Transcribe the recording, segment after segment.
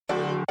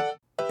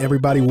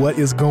Everybody, what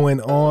is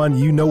going on?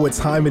 You know what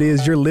time it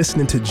is. You're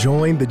listening to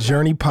Join the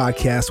Journey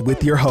podcast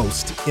with your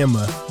host,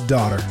 Emma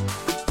Daughter.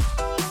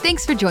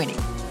 Thanks for joining.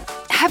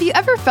 Have you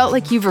ever felt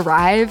like you've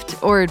arrived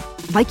or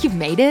like you've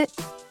made it?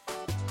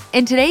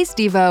 In today's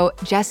Devo,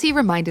 Jesse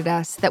reminded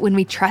us that when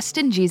we trust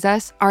in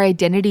Jesus, our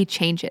identity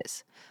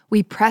changes.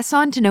 We press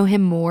on to know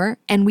him more,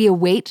 and we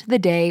await the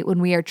day when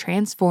we are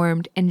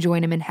transformed and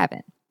join him in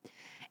heaven.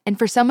 And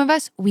for some of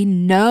us, we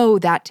know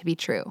that to be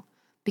true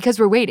because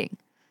we're waiting.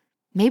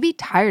 Maybe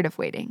tired of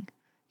waiting.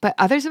 But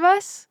others of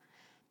us,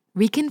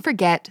 we can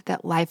forget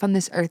that life on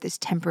this earth is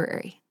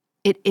temporary.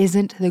 It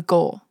isn't the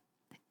goal.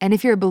 And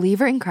if you're a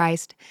believer in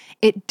Christ,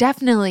 it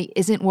definitely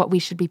isn't what we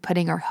should be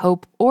putting our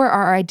hope or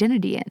our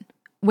identity in.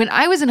 When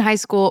I was in high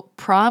school,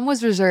 prom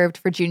was reserved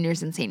for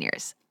juniors and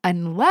seniors,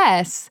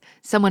 unless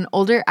someone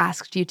older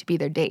asked you to be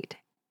their date.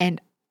 And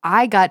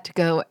I got to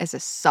go as a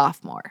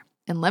sophomore.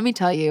 And let me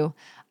tell you,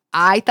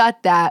 I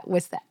thought that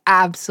was the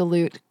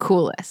absolute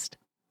coolest.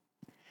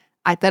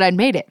 I thought I'd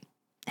made it.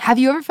 Have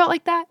you ever felt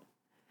like that?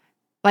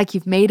 Like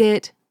you've made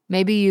it,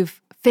 maybe you've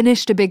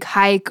finished a big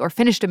hike or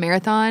finished a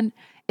marathon.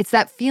 It's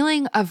that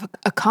feeling of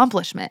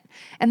accomplishment.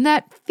 And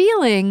that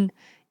feeling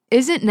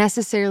isn't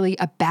necessarily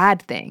a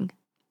bad thing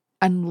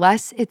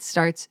unless it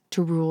starts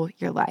to rule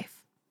your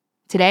life.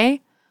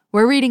 Today,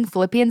 we're reading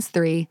Philippians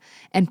 3,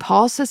 and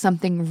Paul says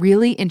something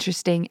really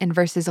interesting in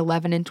verses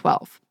 11 and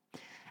 12.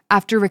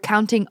 After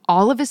recounting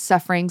all of his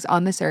sufferings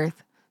on this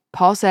earth,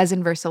 Paul says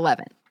in verse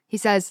 11, he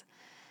says,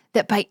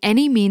 that by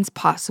any means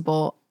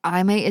possible,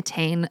 I may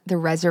attain the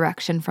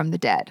resurrection from the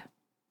dead.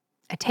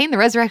 Attain the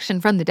resurrection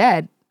from the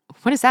dead?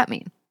 What does that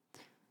mean?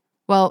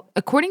 Well,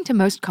 according to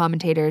most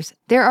commentators,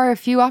 there are a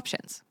few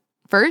options.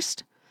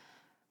 First,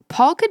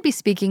 Paul could be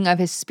speaking of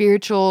his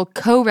spiritual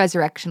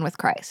co-resurrection with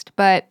Christ,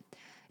 but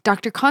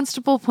Dr.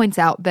 Constable points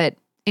out that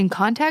in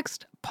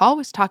context, Paul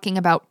was talking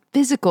about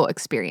physical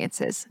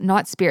experiences,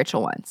 not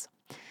spiritual ones.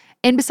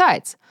 And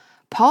besides,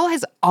 Paul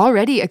has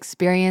already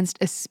experienced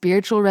a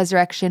spiritual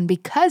resurrection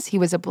because he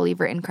was a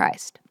believer in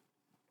Christ.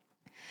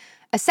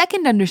 A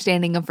second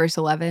understanding of verse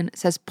 11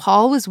 says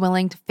Paul was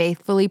willing to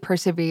faithfully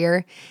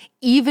persevere,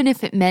 even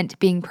if it meant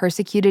being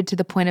persecuted to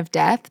the point of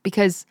death,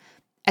 because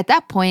at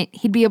that point,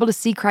 he'd be able to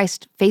see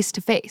Christ face to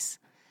face.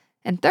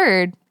 And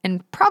third,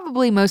 and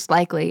probably most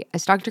likely,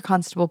 as Dr.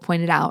 Constable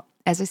pointed out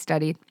as I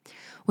studied,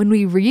 when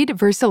we read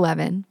verse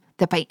 11,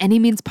 that by any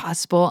means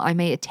possible I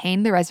may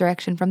attain the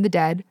resurrection from the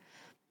dead,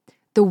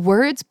 the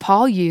words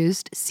Paul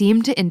used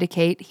seem to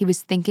indicate he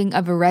was thinking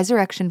of a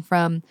resurrection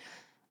from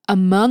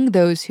among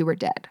those who were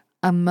dead.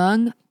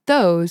 Among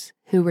those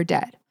who were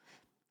dead.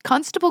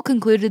 Constable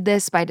concluded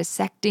this by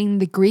dissecting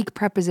the Greek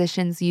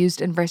prepositions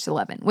used in verse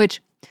 11,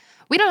 which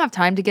we don't have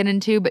time to get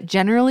into, but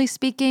generally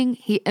speaking,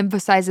 he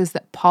emphasizes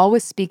that Paul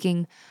was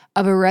speaking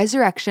of a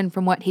resurrection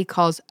from what he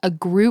calls a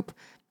group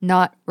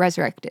not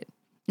resurrected.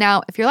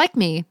 Now, if you're like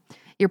me,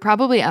 you're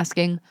probably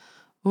asking,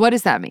 what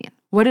does that mean?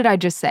 What did I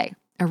just say?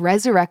 A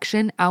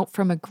resurrection out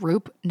from a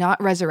group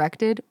not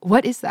resurrected?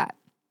 What is that?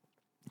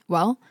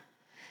 Well,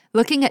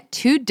 looking at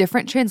two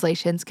different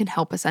translations can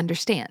help us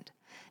understand.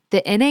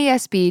 The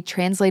NASB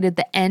translated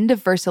the end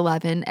of verse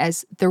 11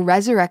 as the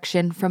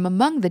resurrection from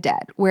among the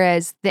dead,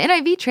 whereas the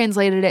NIV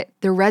translated it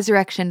the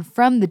resurrection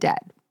from the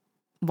dead.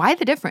 Why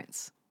the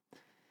difference?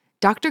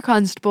 Dr.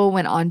 Constable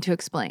went on to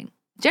explain.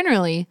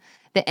 Generally,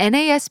 the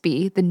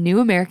NASB, the New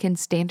American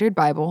Standard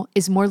Bible,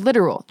 is more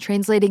literal,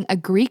 translating a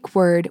Greek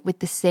word with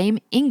the same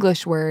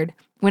English word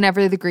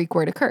whenever the Greek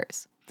word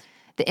occurs.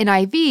 The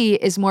NIV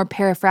is more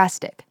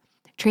paraphrastic,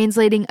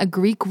 translating a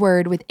Greek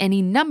word with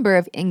any number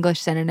of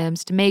English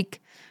synonyms to make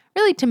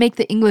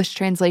the English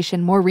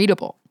translation more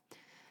readable.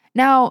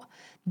 Now,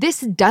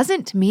 this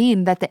doesn't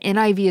mean that the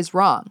NIV is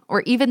wrong,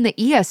 or even the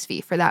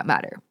ESV for that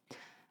matter.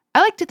 I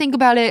like to think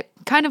about it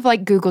kind of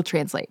like Google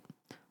Translate.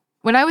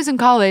 When I was in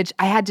college,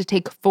 I had to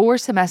take 4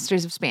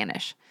 semesters of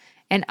Spanish,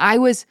 and I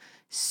was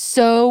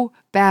so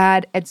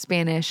bad at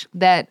Spanish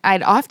that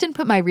I'd often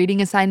put my reading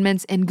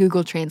assignments in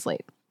Google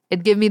Translate.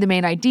 It'd give me the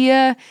main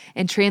idea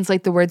and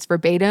translate the words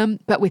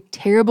verbatim, but with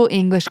terrible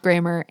English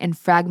grammar and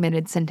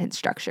fragmented sentence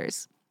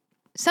structures.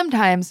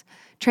 Sometimes,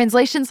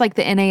 translations like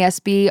the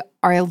NASB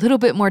are a little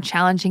bit more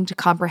challenging to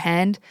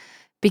comprehend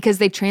because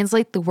they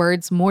translate the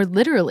words more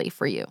literally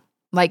for you,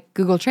 like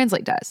Google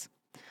Translate does.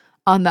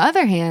 On the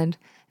other hand,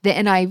 the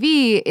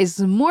NIV is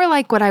more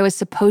like what I was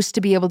supposed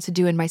to be able to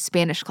do in my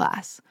Spanish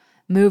class,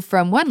 move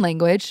from one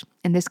language,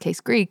 in this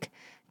case Greek,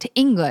 to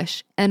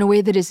English in a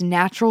way that is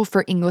natural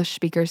for English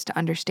speakers to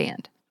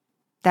understand.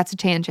 That's a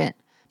tangent,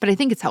 but I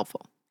think it's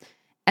helpful.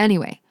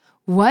 Anyway,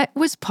 what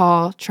was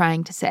Paul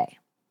trying to say?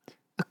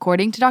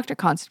 According to Dr.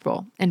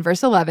 Constable, in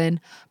verse 11,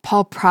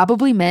 Paul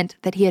probably meant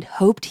that he had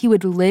hoped he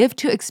would live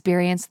to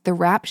experience the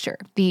rapture,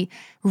 the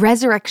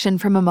resurrection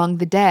from among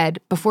the dead,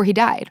 before he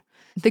died.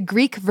 The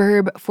Greek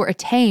verb for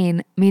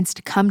attain means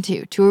to come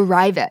to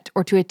arrive at,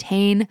 or to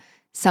attain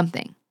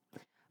something.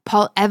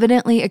 Paul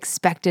evidently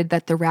expected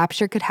that the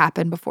rapture could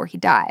happen before he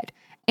died.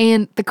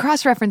 And the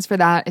cross-reference for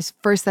that is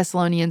 1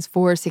 Thessalonians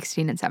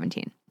 4:16 and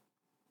 17.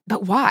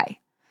 But why?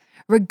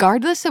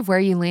 Regardless of where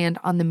you land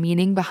on the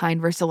meaning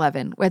behind verse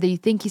 11, whether you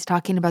think he's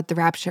talking about the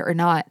rapture or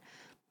not,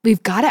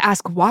 we've got to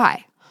ask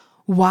why.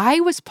 Why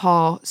was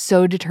Paul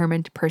so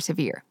determined to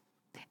persevere?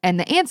 And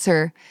the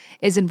answer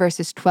is in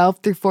verses 12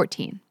 through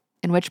 14,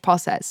 in which Paul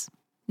says,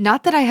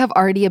 "Not that I have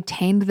already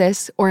obtained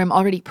this or am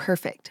already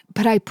perfect,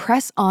 but I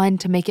press on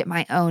to make it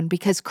my own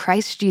because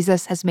Christ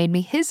Jesus has made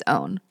me his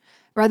own.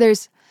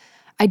 Brothers,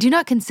 I do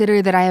not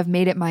consider that I have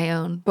made it my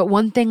own, but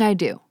one thing I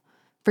do,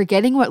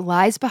 forgetting what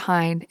lies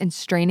behind and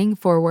straining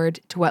forward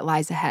to what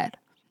lies ahead.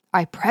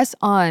 I press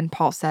on,"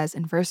 Paul says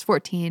in verse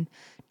 14,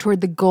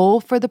 "toward the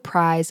goal for the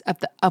prize of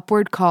the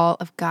upward call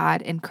of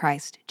God in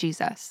Christ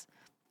Jesus."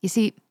 You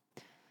see,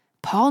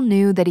 Paul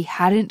knew that he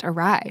hadn't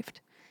arrived.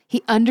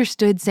 He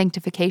understood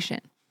sanctification.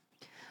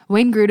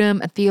 Wayne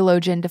Grudem, a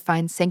theologian,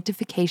 defines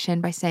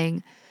sanctification by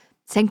saying,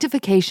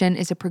 "Sanctification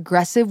is a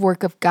progressive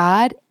work of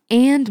God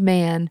and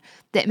man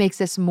that makes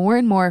us more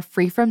and more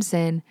free from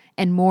sin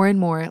and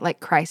more like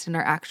Christ in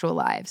our actual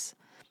lives."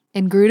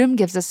 And Grudem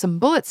gives us some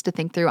bullets to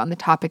think through on the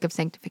topic of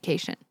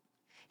sanctification.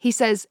 He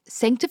says,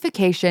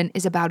 sanctification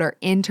is about our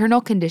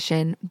internal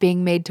condition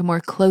being made to more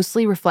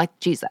closely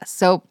reflect Jesus.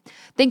 So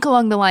think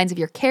along the lines of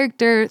your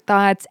character,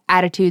 thoughts,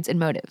 attitudes, and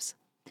motives.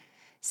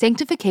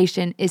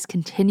 Sanctification is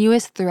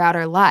continuous throughout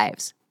our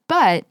lives,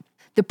 but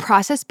the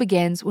process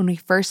begins when we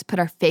first put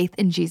our faith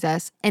in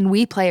Jesus and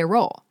we play a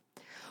role.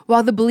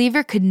 While the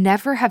believer could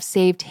never have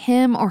saved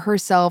him or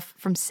herself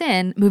from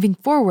sin, moving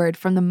forward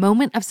from the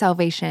moment of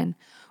salvation,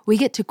 we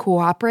get to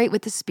cooperate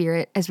with the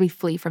Spirit as we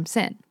flee from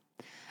sin.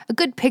 A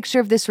good picture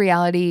of this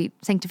reality,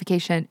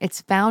 sanctification,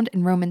 it's found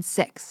in Romans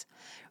 6,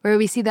 where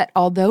we see that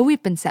although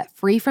we've been set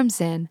free from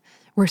sin,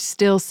 we're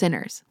still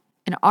sinners.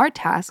 And our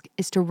task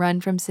is to run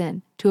from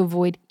sin, to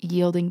avoid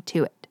yielding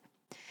to it.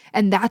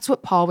 And that's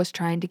what Paul was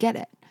trying to get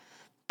at.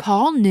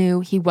 Paul knew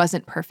he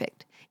wasn't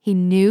perfect. He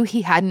knew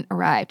he hadn't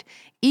arrived.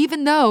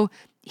 Even though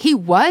he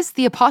was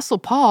the Apostle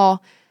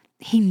Paul,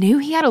 he knew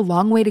he had a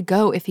long way to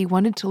go if he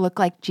wanted to look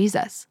like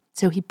Jesus.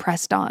 So he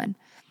pressed on.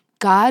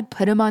 God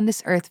put him on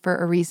this earth for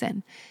a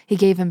reason. He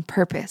gave him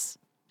purpose.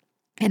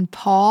 And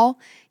Paul,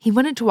 he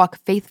wanted to walk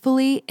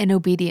faithfully and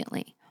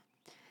obediently.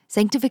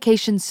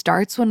 Sanctification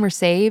starts when we're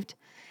saved,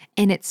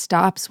 and it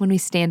stops when we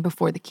stand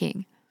before the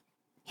King.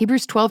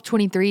 Hebrews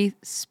 12:23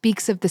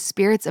 speaks of the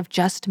spirits of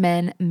just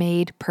men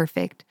made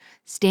perfect,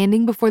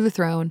 standing before the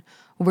throne,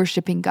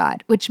 worshiping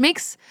God, which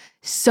makes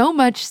so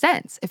much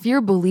sense. If you're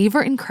a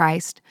believer in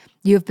Christ,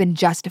 you have been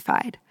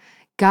justified.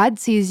 God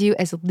sees you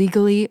as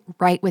legally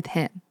right with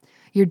him.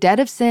 Your debt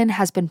of sin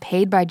has been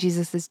paid by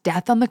Jesus'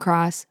 death on the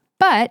cross,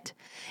 but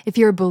if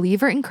you're a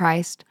believer in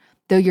Christ,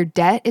 though your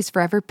debt is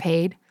forever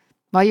paid,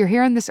 while you're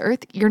here on this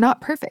earth, you're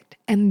not perfect.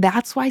 And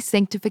that's why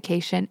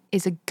sanctification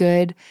is a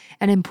good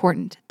and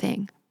important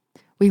thing.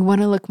 We want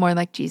to look more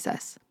like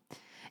Jesus.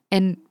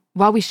 And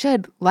while we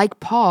should, like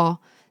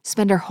Paul,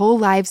 spend our whole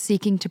lives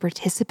seeking to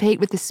participate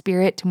with the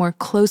Spirit to more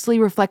closely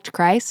reflect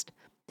Christ,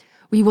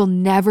 we will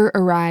never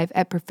arrive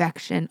at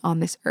perfection on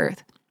this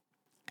earth.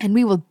 And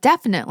we will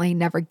definitely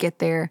never get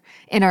there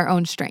in our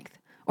own strength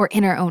or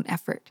in our own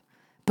effort.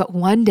 But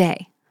one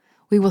day,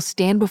 we will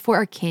stand before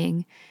our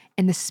King,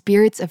 and the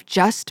spirits of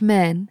just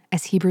men,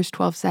 as Hebrews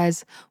 12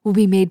 says, will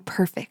be made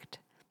perfect.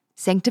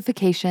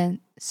 Sanctification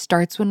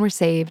starts when we're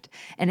saved,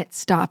 and it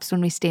stops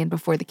when we stand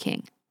before the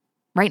King.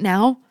 Right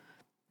now,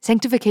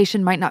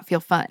 sanctification might not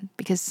feel fun,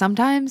 because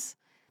sometimes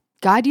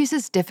God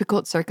uses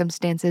difficult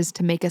circumstances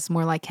to make us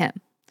more like him.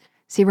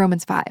 See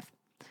Romans 5.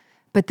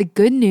 But the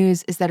good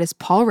news is that, as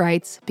Paul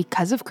writes,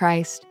 because of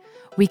Christ,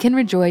 we can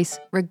rejoice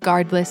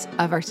regardless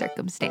of our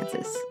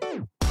circumstances.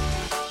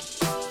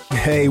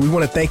 Hey, we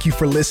want to thank you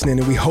for listening,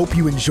 and we hope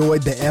you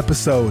enjoyed the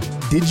episode.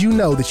 Did you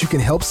know that you can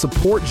help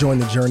support Join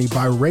the Journey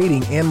by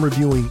rating and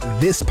reviewing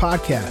this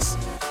podcast?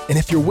 And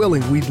if you're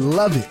willing, we'd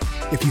love it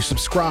if you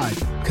subscribe,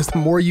 because the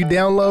more you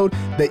download,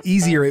 the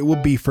easier it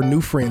will be for new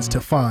friends to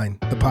find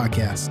the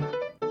podcast.